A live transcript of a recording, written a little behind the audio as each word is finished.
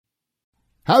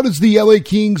How does the LA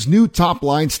Kings' new top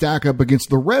line stack up against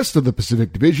the rest of the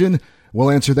Pacific Division? We'll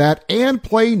answer that and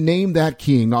play Name That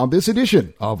King on this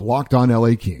edition of Locked On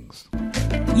LA Kings.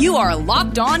 You are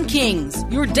Locked On Kings,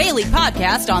 your daily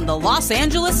podcast on the Los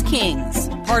Angeles Kings,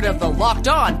 part of the Locked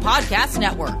On Podcast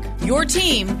Network, your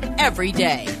team every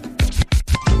day.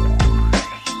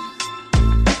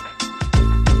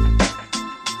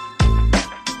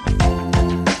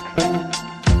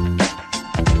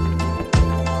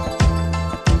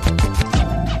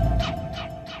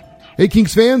 Hey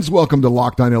Kings fans, welcome to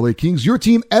Locked On LA Kings, your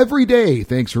team every day.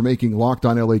 Thanks for making Locked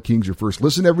On LA Kings your first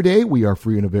listen every day. We are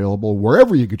free and available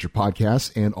wherever you get your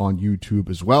podcasts and on YouTube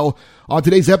as well. On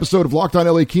today's episode of Locked On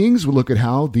LA Kings, we look at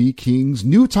how the Kings'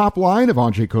 new top line of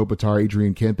Anze Kopitar,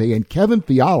 Adrian Kempe, and Kevin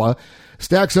Fiala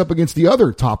stacks up against the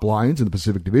other top lines in the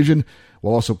Pacific Division.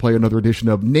 We'll also play another edition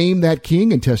of Name That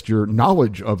King and test your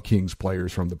knowledge of Kings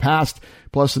players from the past,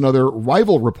 plus another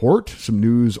rival report, some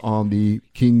news on the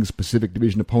Kings Pacific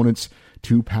Division opponents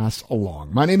to pass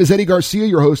along. My name is Eddie Garcia,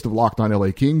 your host of Locked On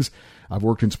LA Kings. I've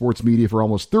worked in sports media for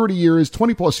almost 30 years,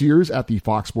 20 plus years at the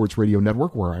Fox Sports Radio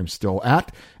Network, where I'm still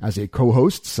at as a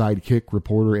co-host, sidekick,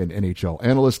 reporter, and NHL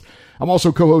analyst. I'm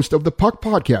also co-host of the Puck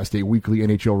Podcast, a weekly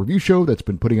NHL review show that's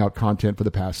been putting out content for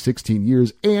the past 16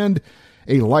 years, and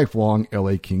a lifelong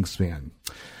LA Kings fan.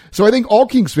 So I think all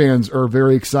Kings fans are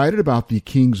very excited about the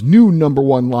Kings' new number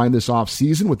one line this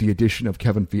offseason with the addition of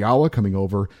Kevin Fiala coming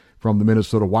over from the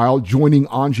Minnesota Wild, joining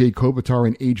Anze Kopitar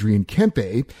and Adrian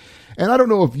Kempe. And I don't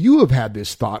know if you have had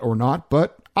this thought or not,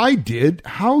 but I did.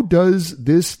 How does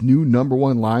this new number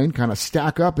one line kind of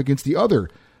stack up against the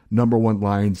other number one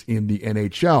lines in the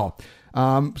NHL?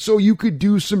 So you could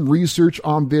do some research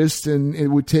on this and it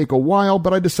would take a while,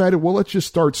 but I decided, well, let's just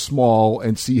start small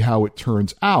and see how it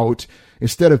turns out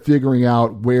instead of figuring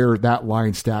out where that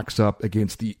line stacks up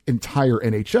against the entire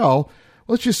NHL.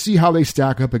 Let's just see how they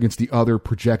stack up against the other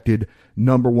projected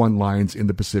number one lines in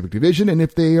the Pacific Division. And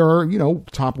if they are,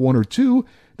 top one or two,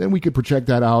 then we could project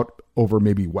that out over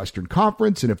maybe Western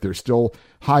Conference. And if they're still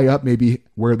high up, maybe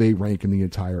where they rank in the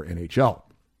entire NHL.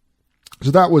 So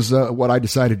that was what I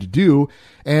decided to do.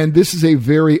 And this is a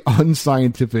very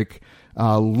unscientific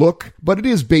look, but it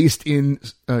is based in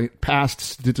past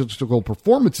statistical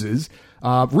performances,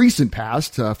 recent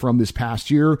past from this past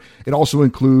year. It also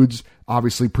includes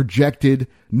obviously projected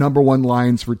number one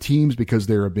lines for teams because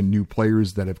there have been new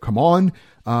players that have come on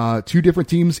to different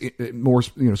teams, more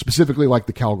specifically like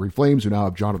the Calgary Flames, who now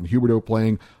have Jonathan Huberdeau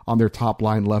playing on their top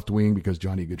line left wing because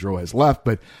Johnny Gaudreau has left.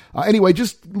 But anyway,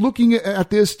 just looking at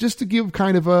this, just to give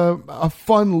kind of a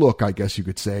fun look, I guess you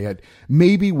could say, at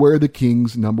maybe where the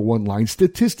Kings' number one line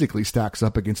statistically stacks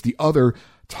up against the other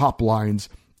top lines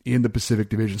in the Pacific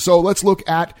Division. So let's look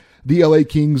at the LA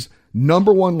Kings'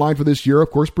 number one line for this year, of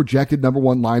course, projected number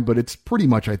one line, but it's pretty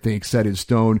much, I think, set in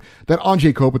stone that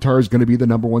Anze Kopitar is going to be the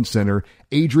number one center.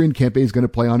 Adrian Kempe is going to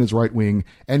play on his right wing,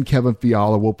 and Kevin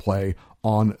Fiala will play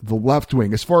on the left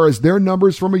wing. As far as their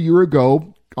numbers from a year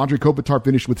ago, Anze Kopitar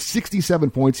finished with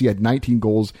 67 points. He had 19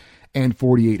 goals and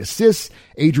 48 assists.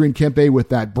 Adrian Kempe with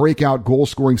that breakout goal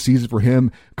scoring season for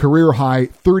him, career high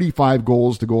 35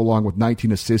 goals to go along with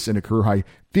 19 assists and a career high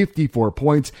 54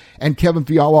 points. And Kevin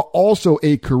Fiala also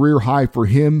a career high for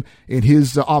him in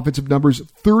his offensive numbers,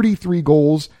 33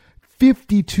 goals,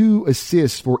 52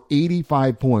 assists for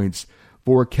 85 points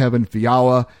for Kevin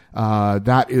Fiala.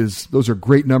 Those are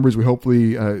great numbers. We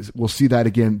hopefully will see that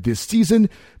again this season.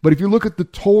 But if you look at the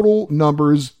total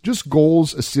numbers, just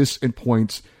goals, assists, and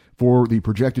points for the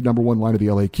projected number one line of the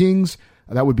LA Kings,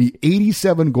 that would be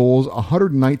 87 goals,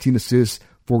 119 assists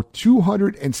for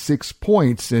 206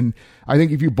 points. And I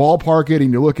think if you ballpark it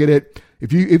and you look at it,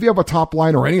 if you have a top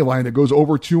line or any line that goes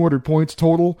over 200 points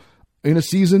total in a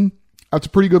season, that's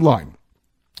a pretty good line.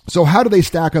 So how do they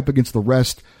stack up against the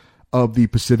rest of the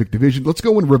Pacific Division? Let's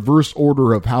go in reverse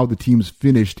order of how the teams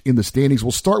finished in the standings.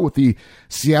 We'll start with the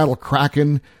Seattle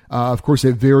Kraken. Of course,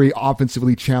 a very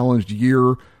offensively challenged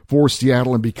year for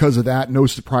Seattle, and because of that, no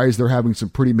surprise they're having some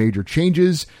pretty major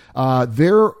changes.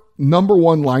 Their number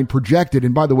one line projected,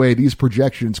 and by the way, these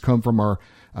projections come from our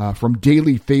from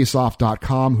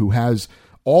dailyfaceoff.com, who has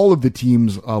all of the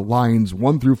teams' lines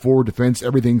 1 through 4, defense,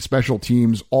 everything, special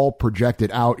teams, all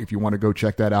projected out. If you want to go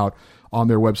check that out on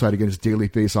their website, again, it's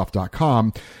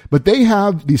dailyfaceoff.com. But they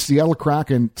have the Seattle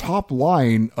Kraken top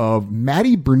line of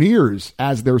Matty Beniers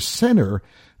as their center,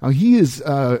 He is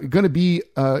going to be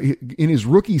in his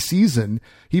rookie season.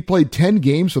 He played 10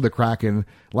 games for the Kraken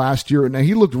last year. Now,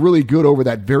 he looked really good over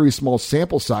that very small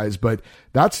sample size, but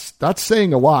that's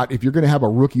saying a lot if you're going to have a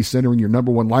rookie center in your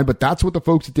number one line. But that's what the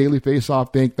folks at Daily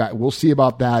Faceoff think. That we'll see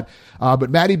about that. But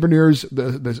Matty Beniers,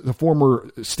 the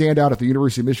former standout at the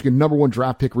University of Michigan, number one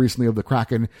draft pick recently of the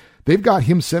Kraken, they've got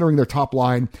him centering their top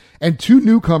line, and two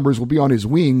newcomers will be on his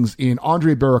wings in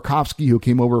Andre Burakovsky, who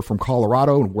came over from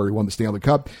Colorado and where he won the Stanley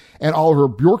Cup, and Oliver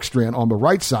Bjorkstrand on the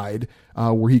right side,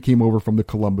 where he came over from the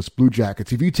Columbus Blue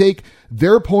Jackets. If you take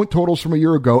their point totals from a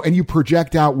year ago and you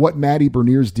project out what Matty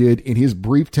Beniers did in his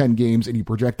brief 10 games, and you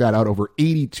project that out over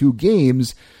 82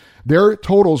 games, their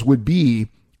totals would be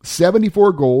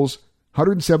 74 goals,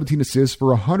 117 assists for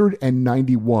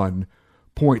 191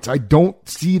 points. I don't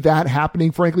see that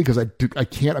happening, frankly, because I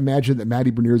can't imagine that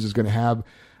Matty Beniers is going to have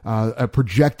a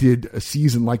projected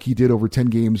season like he did over 10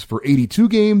 games for 82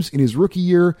 games in his rookie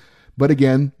year. But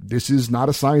again, this is not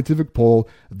a scientific poll.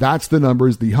 That's the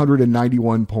numbers. The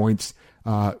 191 points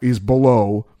is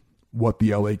below what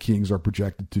the LA Kings are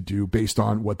projected to do based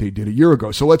on what they did a year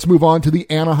ago. So let's move on to the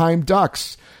Anaheim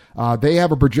Ducks. They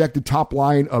have a projected top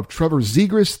line of Trevor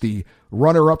Zegras, the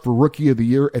runner-up for Rookie of the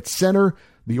Year at center.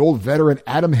 The old veteran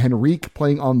Adam Henrique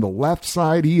playing on the left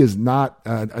side. He is not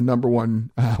a number one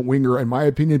winger, in my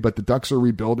opinion, but the Ducks are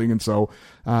rebuilding, and so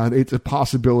it's a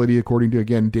possibility, according to,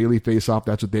 again, Daily Faceoff.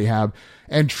 That's what they have.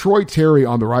 And Troy Terry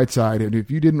on the right side. And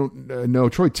if you didn't know,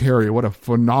 Troy Terry, what a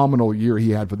phenomenal year he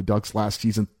had for the Ducks last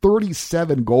season.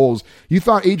 37 goals. You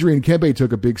thought Adrian Kempe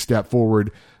took a big step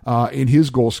forward in his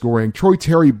goal scoring. Troy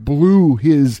Terry blew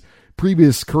his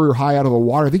previous career high out of the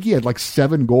water. I think he had like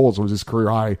 7 goals was his career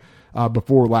high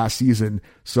before last season.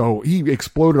 So he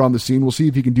exploded on the scene. We'll see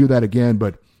if he can do that again,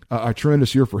 but a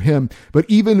tremendous year for him. But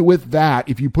even with that,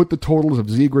 if you put the totals of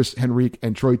Zegras, Henrique,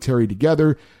 and Troy Terry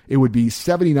together, it would be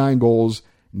 79 goals,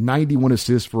 91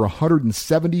 assists for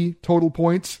 170 total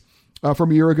points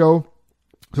from a year ago.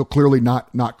 So clearly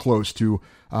not close to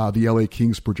the LA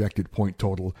Kings projected point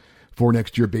total for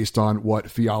next year based on what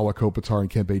Fiala, Kopitar, and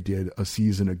Kempe did a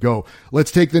season ago.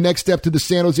 Let's take the next step to the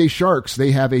San Jose Sharks.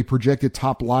 They have a projected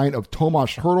top line of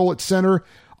Tomas Hertl at center,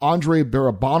 Andrei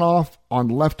Barabanov on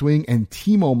left wing, and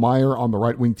Timo Meier on the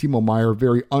right wing. Timo Meier,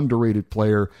 very underrated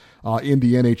player in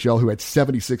the NHL, who had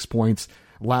 76 points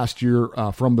last year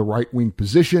from the right wing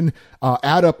position.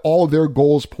 Add up all of their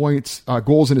goals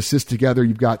and assists together.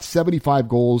 You've got 75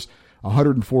 goals,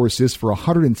 104 assists for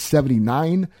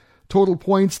 179 total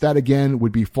points. That again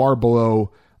would be far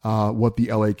below what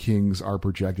the LA Kings are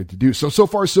projected to do. So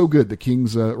far so good. The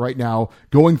Kings right now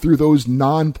going through those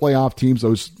non-playoff teams,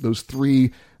 those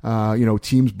three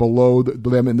teams below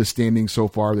them in the standings so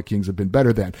far. The Kings have been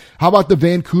better than. How about the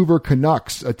Vancouver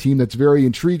Canucks, a team that's very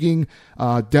intriguing?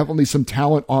 Definitely some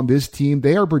talent on this team.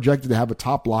 They are projected to have a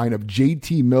top line of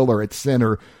JT Miller at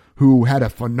center, who had a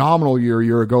phenomenal year a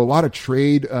year ago. A lot of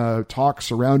trade talk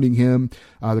surrounding him.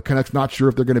 The Canucks not sure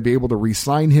if they're going to be able to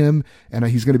re-sign him, and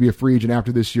he's going to be a free agent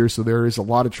after this year, so there is a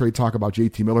lot of trade talk about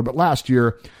JT Miller. But last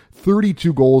year,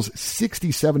 32 goals,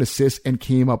 67 assists, and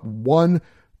came up 1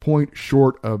 point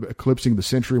short of eclipsing the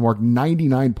century mark,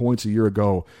 99 points a year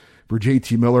ago for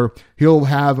JT Miller. He'll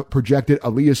have projected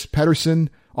Elias Pettersson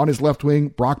on his left wing,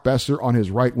 Brock Besser on his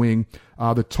right wing.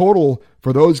 The total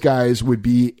for those guys would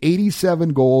be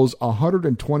 87 goals,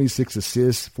 126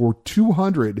 assists for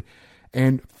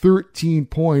 213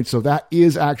 points. So that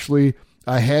is actually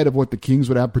ahead of what the Kings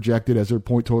would have projected as their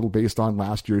point total based on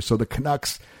last year. So the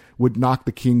Canucks would knock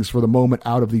the Kings for the moment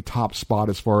out of the top spot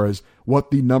as far as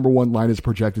what the number one line is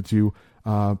projected to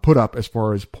put up as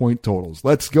far as point totals.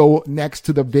 Let's go next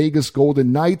to the Vegas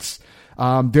Golden Knights.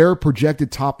 Their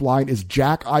projected top line is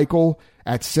Jack Eichel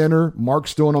at center, Mark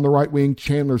Stone on the right wing,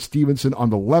 Chandler Stevenson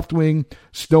on the left wing.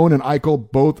 Stone and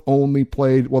Eichel both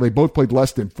played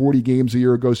less than 40 games a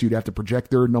year ago, so you'd have to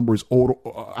project their numbers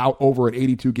out over an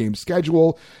 82-game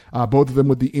schedule. Both of them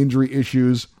with the injury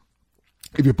issues.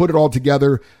 If you put it all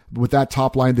together with that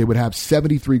top line, they would have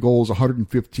 73 goals,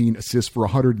 115 assists for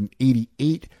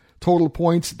 188 total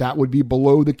points. That would be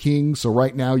below the Kings. So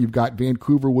right now you've got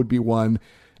Vancouver would be 1,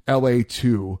 LA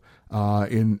 2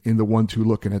 in the 1-2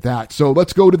 looking at that. So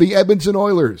let's go to the Edmonton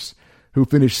Oilers, who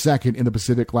finished second in the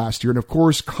Pacific last year. And of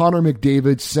course, Connor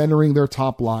McDavid centering their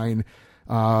top line.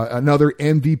 Another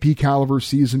MVP caliber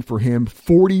season for him.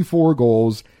 44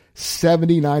 goals,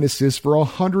 79 assists for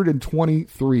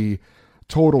 123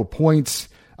 total points.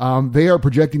 They are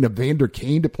projecting Evander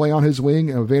Kane to play on his wing.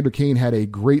 Evander Kane had a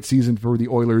great season for the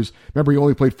Oilers. Remember, he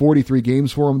only played 43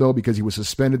 games for them, though, because he was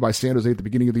suspended by San Jose at the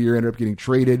beginning of the year, ended up getting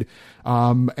traded.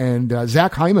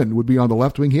 Zach Hyman would be on the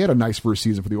left wing. He had a nice first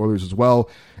season for the Oilers as well.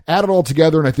 Add it all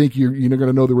together, and I think you're going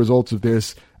to know the results of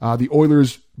this. The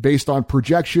Oilers, based on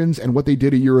projections and what they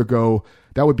did a year ago,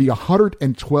 that would be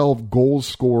 112 goals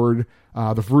scored.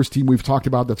 The first team we've talked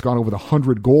about that's gone over the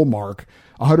 100-goal mark,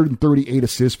 138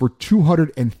 assists for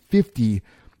 250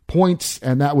 points,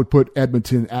 and that would put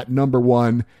Edmonton at number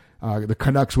 1. The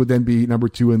Canucks would then be number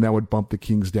 2, and that would bump the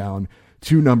Kings down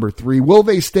to number 3. Will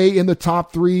they stay in the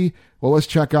top 3? Well, let's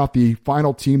check out the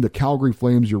final team, the Calgary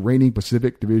Flames, your reigning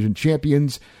Pacific Division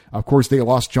champions. Of course, they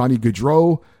lost Johnny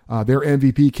Gaudreau, their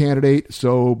MVP candidate.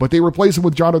 But they replaced him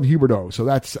with Jonathan Huberdeau. So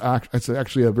that's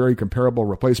actually a very comparable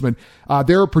replacement.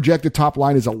 Their projected top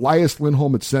line is Elias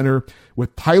Lindholm at center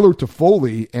with Tyler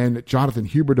Toffoli and Jonathan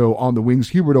Huberdeau on the wings.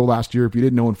 Huberdeau last year, if you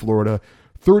didn't know, in Florida,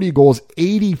 30 goals,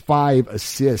 85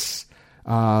 assists.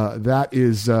 That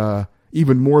is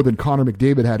even more than Connor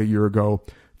McDavid had a year ago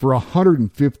for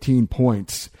 115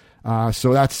 points.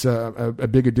 So that's a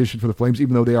big addition for the Flames,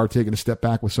 even though they are taking a step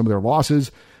back with some of their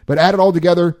losses. But add it all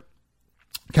together,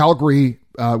 Calgary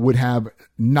would have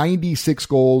 96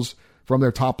 goals from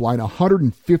their top line,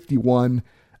 151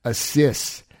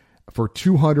 assists for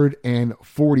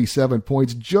 247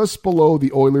 points, just below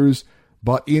the Oilers,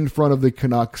 but in front of the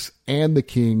Canucks and the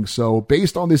Kings. So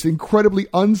based on this incredibly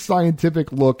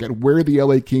unscientific look at where the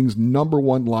LA Kings number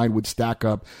 1 line would stack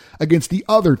up against the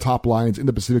other top lines in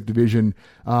the Pacific Division,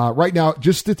 right now,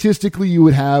 just statistically, you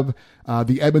would have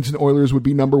the Edmonton Oilers would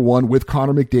be number 1 with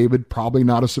Connor McDavid, probably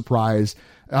not a surprise.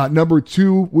 Number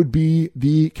 2 would be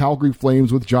the Calgary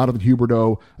Flames with Jonathan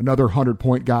Huberdeau, another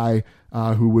 100-point guy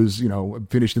who was,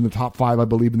 finished in the top 5, I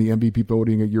believe, in the MVP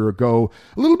voting a year ago.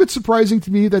 A little bit surprising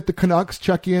to me that the Canucks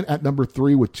check in at number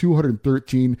 3 with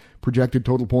 213 projected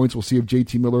total points. We'll see if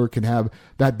JT Miller can have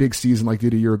that big season like they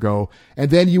did a year ago.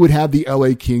 And then you would have the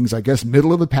LA Kings, I guess,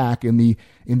 middle of the pack in the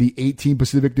 18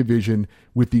 Pacific Division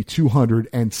with the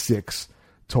 206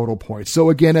 total points. So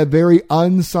again, a very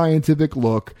unscientific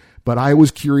look. But I was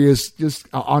curious, just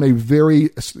on a very,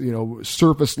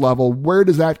 surface level, where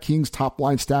does that Kings top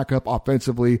line stack up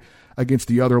offensively against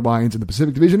the other lines in the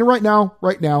Pacific Division? And right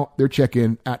now, they're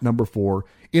check-in at number 4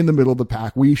 in the middle of the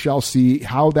pack. We shall see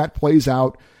how that plays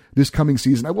out this coming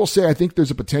season. I will say, I think there's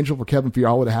a potential for Kevin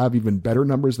Fiala to have even better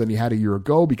numbers than he had a year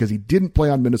ago because he didn't play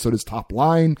on Minnesota's top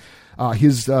line.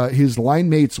 His line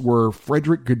mates were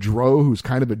Frederick Gaudreau, who's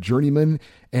kind of a journeyman,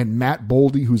 and Matt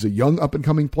Boldy, who's a young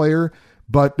up-and-coming player.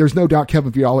 But there's no doubt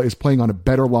Kevin Fiala is playing on a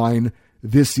better line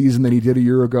this season than he did a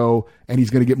year ago, and he's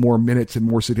going to get more minutes and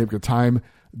more significant time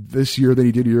this year than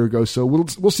he did a year ago. So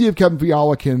we'll see if Kevin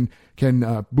Fiala can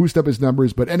boost up his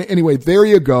numbers. But anyway, there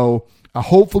you go.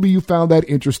 Hopefully you found that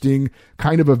interesting.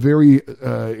 Kind of a very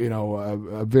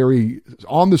a very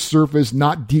on the surface,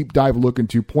 not deep dive look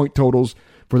into point totals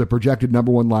for the projected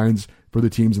number 1 lines for the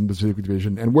teams in the Pacific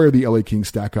Division and where the LA Kings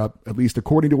stack up, at least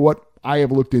according to what I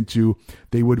have looked into.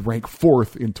 They would rank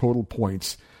 4th in total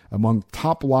points among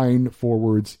top line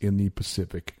forwards in the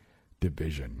Pacific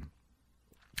Division.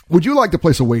 Would you like to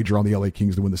place a wager on the LA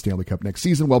Kings to win the Stanley Cup next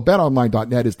season? Well,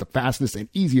 betonline.net is the fastest and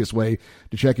easiest way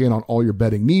to check in on all your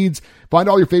betting needs. Find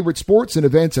all your favorite sports and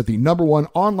events at the number 1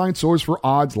 online source for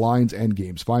odds, lines, and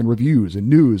games. Find reviews and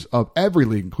news of every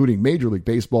league, including Major League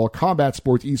Baseball, combat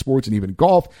sports, esports, and even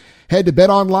golf. Head to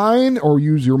BetOnline or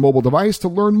use your mobile device to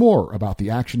learn more about the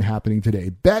action happening today.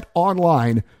 Bet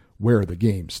Online, where the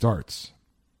game starts.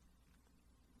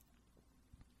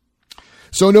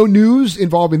 So no news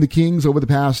involving the Kings over the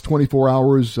past 24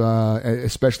 hours,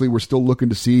 especially we're still looking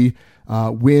to see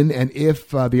when and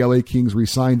if the LA Kings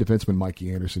re-sign defenseman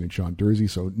Mikey Anderson and Sean Durzi.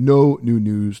 So no new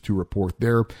news to report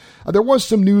there. There was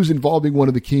some news involving one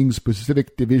of the Kings'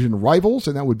 Pacific Division rivals,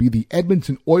 and that would be the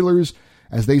Edmonton Oilers,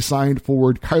 as they signed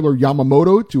forward Kailer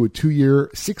Yamamoto to a 2-year,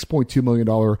 $6.2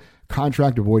 million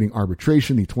contract avoiding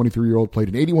arbitration. The 23-year-old played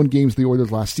in 81 games for the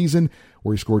Oilers last season,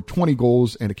 where he scored 20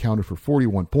 goals and accounted for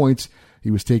 41 points. He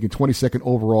was taken 22nd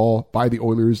overall by the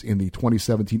Oilers in the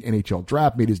 2017 NHL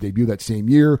draft, made his debut that same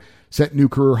year, set new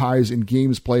career highs in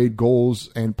games played, goals,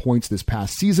 and points this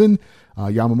past season.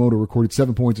 Yamamoto recorded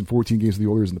 7 points in 14 games for the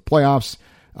Oilers in the playoffs.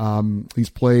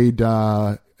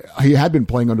 He had been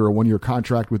playing under a 1-year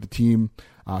contract with the team.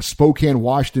 Spokane,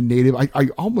 Washington native.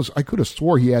 I could have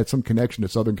swore he had some connection to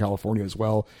Southern California as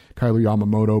well, Kailer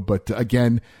Yamamoto. But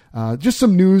again, just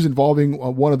some news involving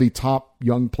one of the top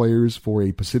young players for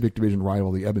a Pacific Division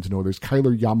rival, the Edmonton Oilers,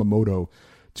 Kailer Yamamoto,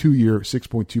 2-year,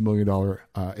 $6.2 million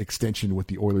extension with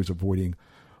the Oilers avoiding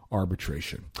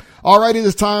arbitration. All right, it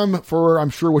is time for, I'm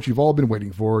sure, what you've all been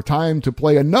waiting for. Time to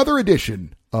play another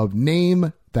edition of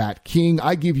Name That King.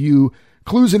 I give you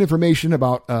clues and information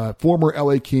about a former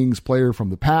LA Kings player from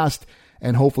the past,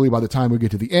 and hopefully by the time we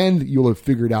get to the end, you'll have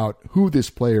figured out who this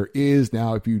player is.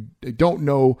 Now, if you don't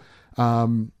know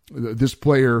this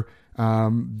player,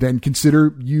 then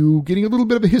consider you getting a little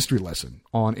bit of a history lesson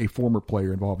on a former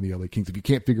player involved in the LA Kings. If you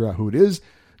can't figure out who it is,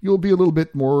 you'll be a little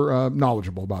bit more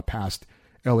knowledgeable about past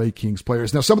LA Kings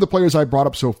players. Now, some of the players I brought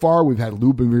up so far, we've had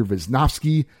Lubomir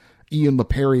Visnovsky, Ian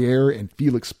LaPerriere, and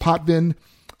Felix Potvin.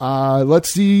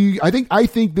 Let's see. I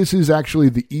think this is actually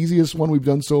the easiest one we've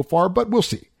done so far, but we'll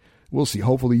see. We'll see.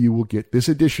 Hopefully you will get this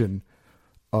edition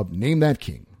of Name That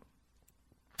King.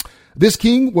 This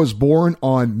king was born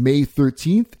on May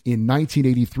 13th in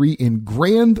 1983 in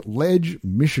Grand Ledge,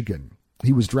 Michigan.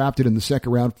 He was drafted in the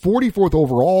second round, 44th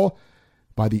overall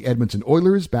by the Edmonton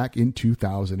Oilers back in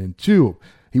 2002.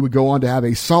 He would go on to have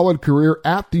a solid career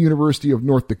at the University of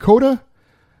North Dakota,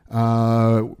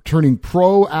 turning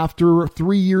pro after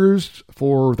 3 years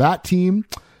for that team.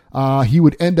 He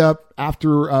would end up,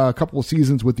 after a couple of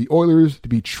seasons with the Oilers, to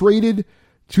be traded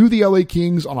to the LA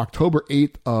Kings on October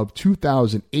 8th of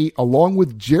 2008, along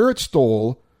with Jarrett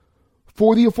Stoll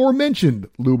for the aforementioned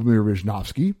Lubomir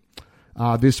Visnovsky.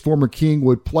 This former King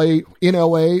would play in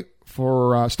LA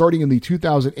for starting in the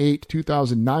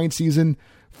 2008-2009 season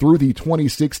through the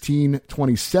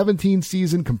 2016-2017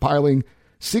 season, compiling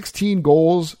 16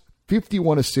 goals,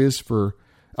 51 assists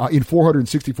in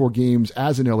 464 games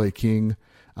as an LA King.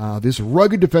 This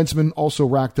rugged defenseman also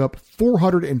racked up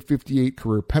 458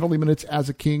 career penalty minutes as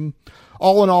a King.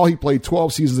 All in all, he played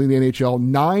 12 seasons in the NHL,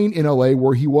 9 in LA,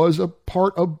 where he was a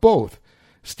part of both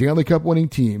Stanley Cup winning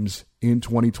teams in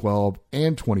 2012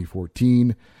 and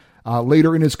 2014.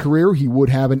 Later in his career, he would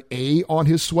have an A on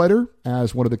his sweater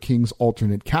as one of the Kings'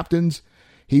 alternate captains.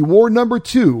 He wore number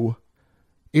 2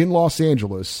 in Los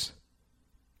Angeles.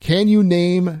 Can you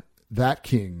name that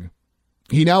King?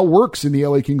 He now works in the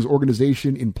LA Kings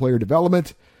organization in player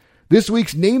development. This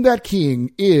week's Name That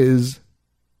King is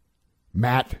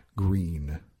Matt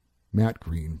Green. Matt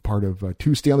Green, part of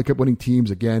 2 Stanley Cup winning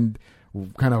teams. Again,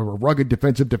 kind of a rugged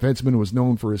defensive defenseman, was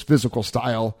known for his physical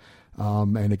style.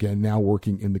 And again, now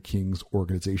working in the Kings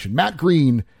organization. Matt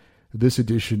Green, this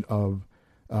edition of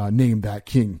Name That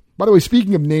King. By the way,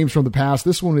 speaking of names from the past,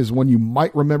 this one is one you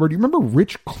might remember. Do you remember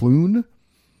Rich Clune?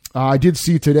 I did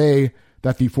see today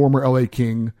that the former LA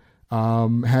King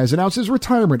has announced his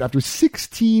retirement after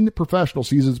 16 professional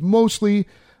seasons, mostly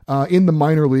in the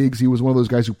minor leagues. He was one of those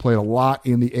guys who played a lot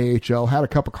in the AHL, had a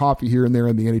cup of coffee here and there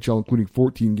in the NHL, including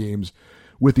 14 games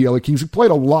with the LA Kings. He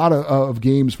played a lot of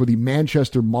games for the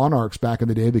Manchester Monarchs back in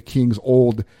the day, the Kings'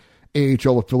 old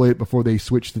AHL affiliate before they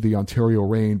switched to the Ontario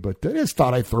Reign. But I just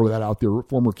thought I'd throw that out there.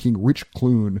 Former King Rich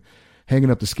Clune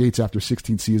hanging up the skates after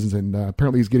 16 seasons, and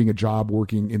apparently he's getting a job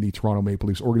working in the Toronto Maple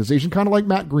Leafs organization, kind of like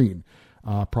Matt Green,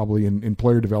 probably in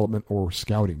player development or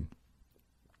scouting.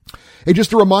 Hey,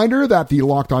 just a reminder that the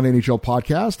Locked On NHL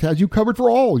podcast has you covered for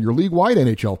all your league-wide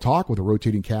NHL talk with a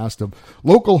rotating cast of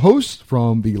local hosts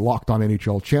from the Locked On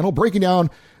NHL channel, breaking down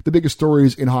the biggest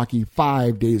stories in hockey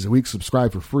 5 days a week.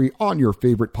 Subscribe for free on your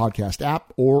favorite podcast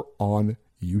app or on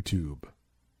YouTube.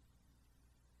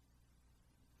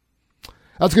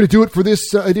 That's going to do it for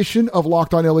this edition of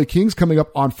Locked On LA Kings. Coming up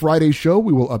on Friday's show,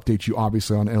 we will update you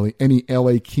obviously on any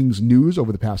LA Kings news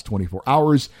over the past 24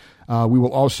 hours. We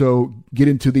will also get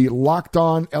into the Locked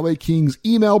On LA Kings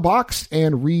email box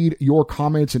and read your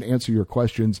comments and answer your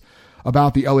questions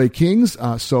about the LA Kings.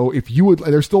 So if you would,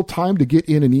 there's still time to get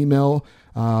in an email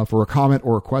for a comment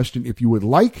or a question if you would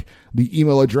like. The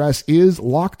email address is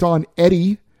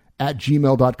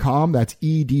lockedoneddie@gmail.com. That's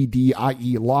EDDIE,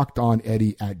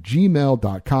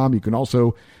 lockedoneddie@gmail.com. You can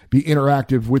also be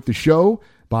interactive with the show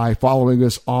by following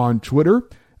us on Twitter.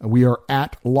 We are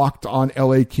at Locked On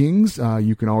LA Kings.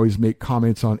 You can always make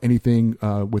comments on anything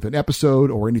with an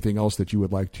episode or anything else that you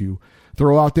would like to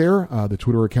throw out there. The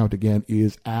Twitter account, again,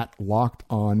 is at Locked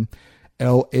On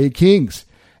LA Kings.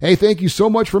 Hey, thank you so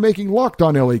much for making Locked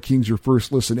On LA Kings your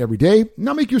first listen every day.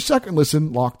 Now make your second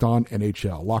listen Locked On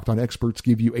NHL. Locked On experts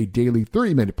give you a daily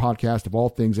 30-minute podcast of all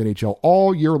things NHL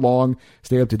all year long.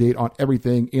 Stay up to date on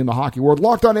everything in the hockey world.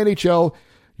 Locked On NHL,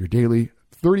 your daily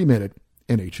 30-minute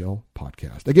NHL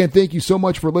podcast. Again, thank you so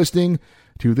much for listening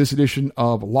to this edition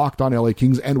of Locked On LA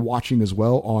Kings and watching as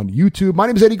well on YouTube. My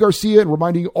name is Eddie Garcia, and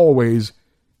reminding you always,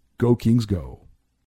 go Kings go.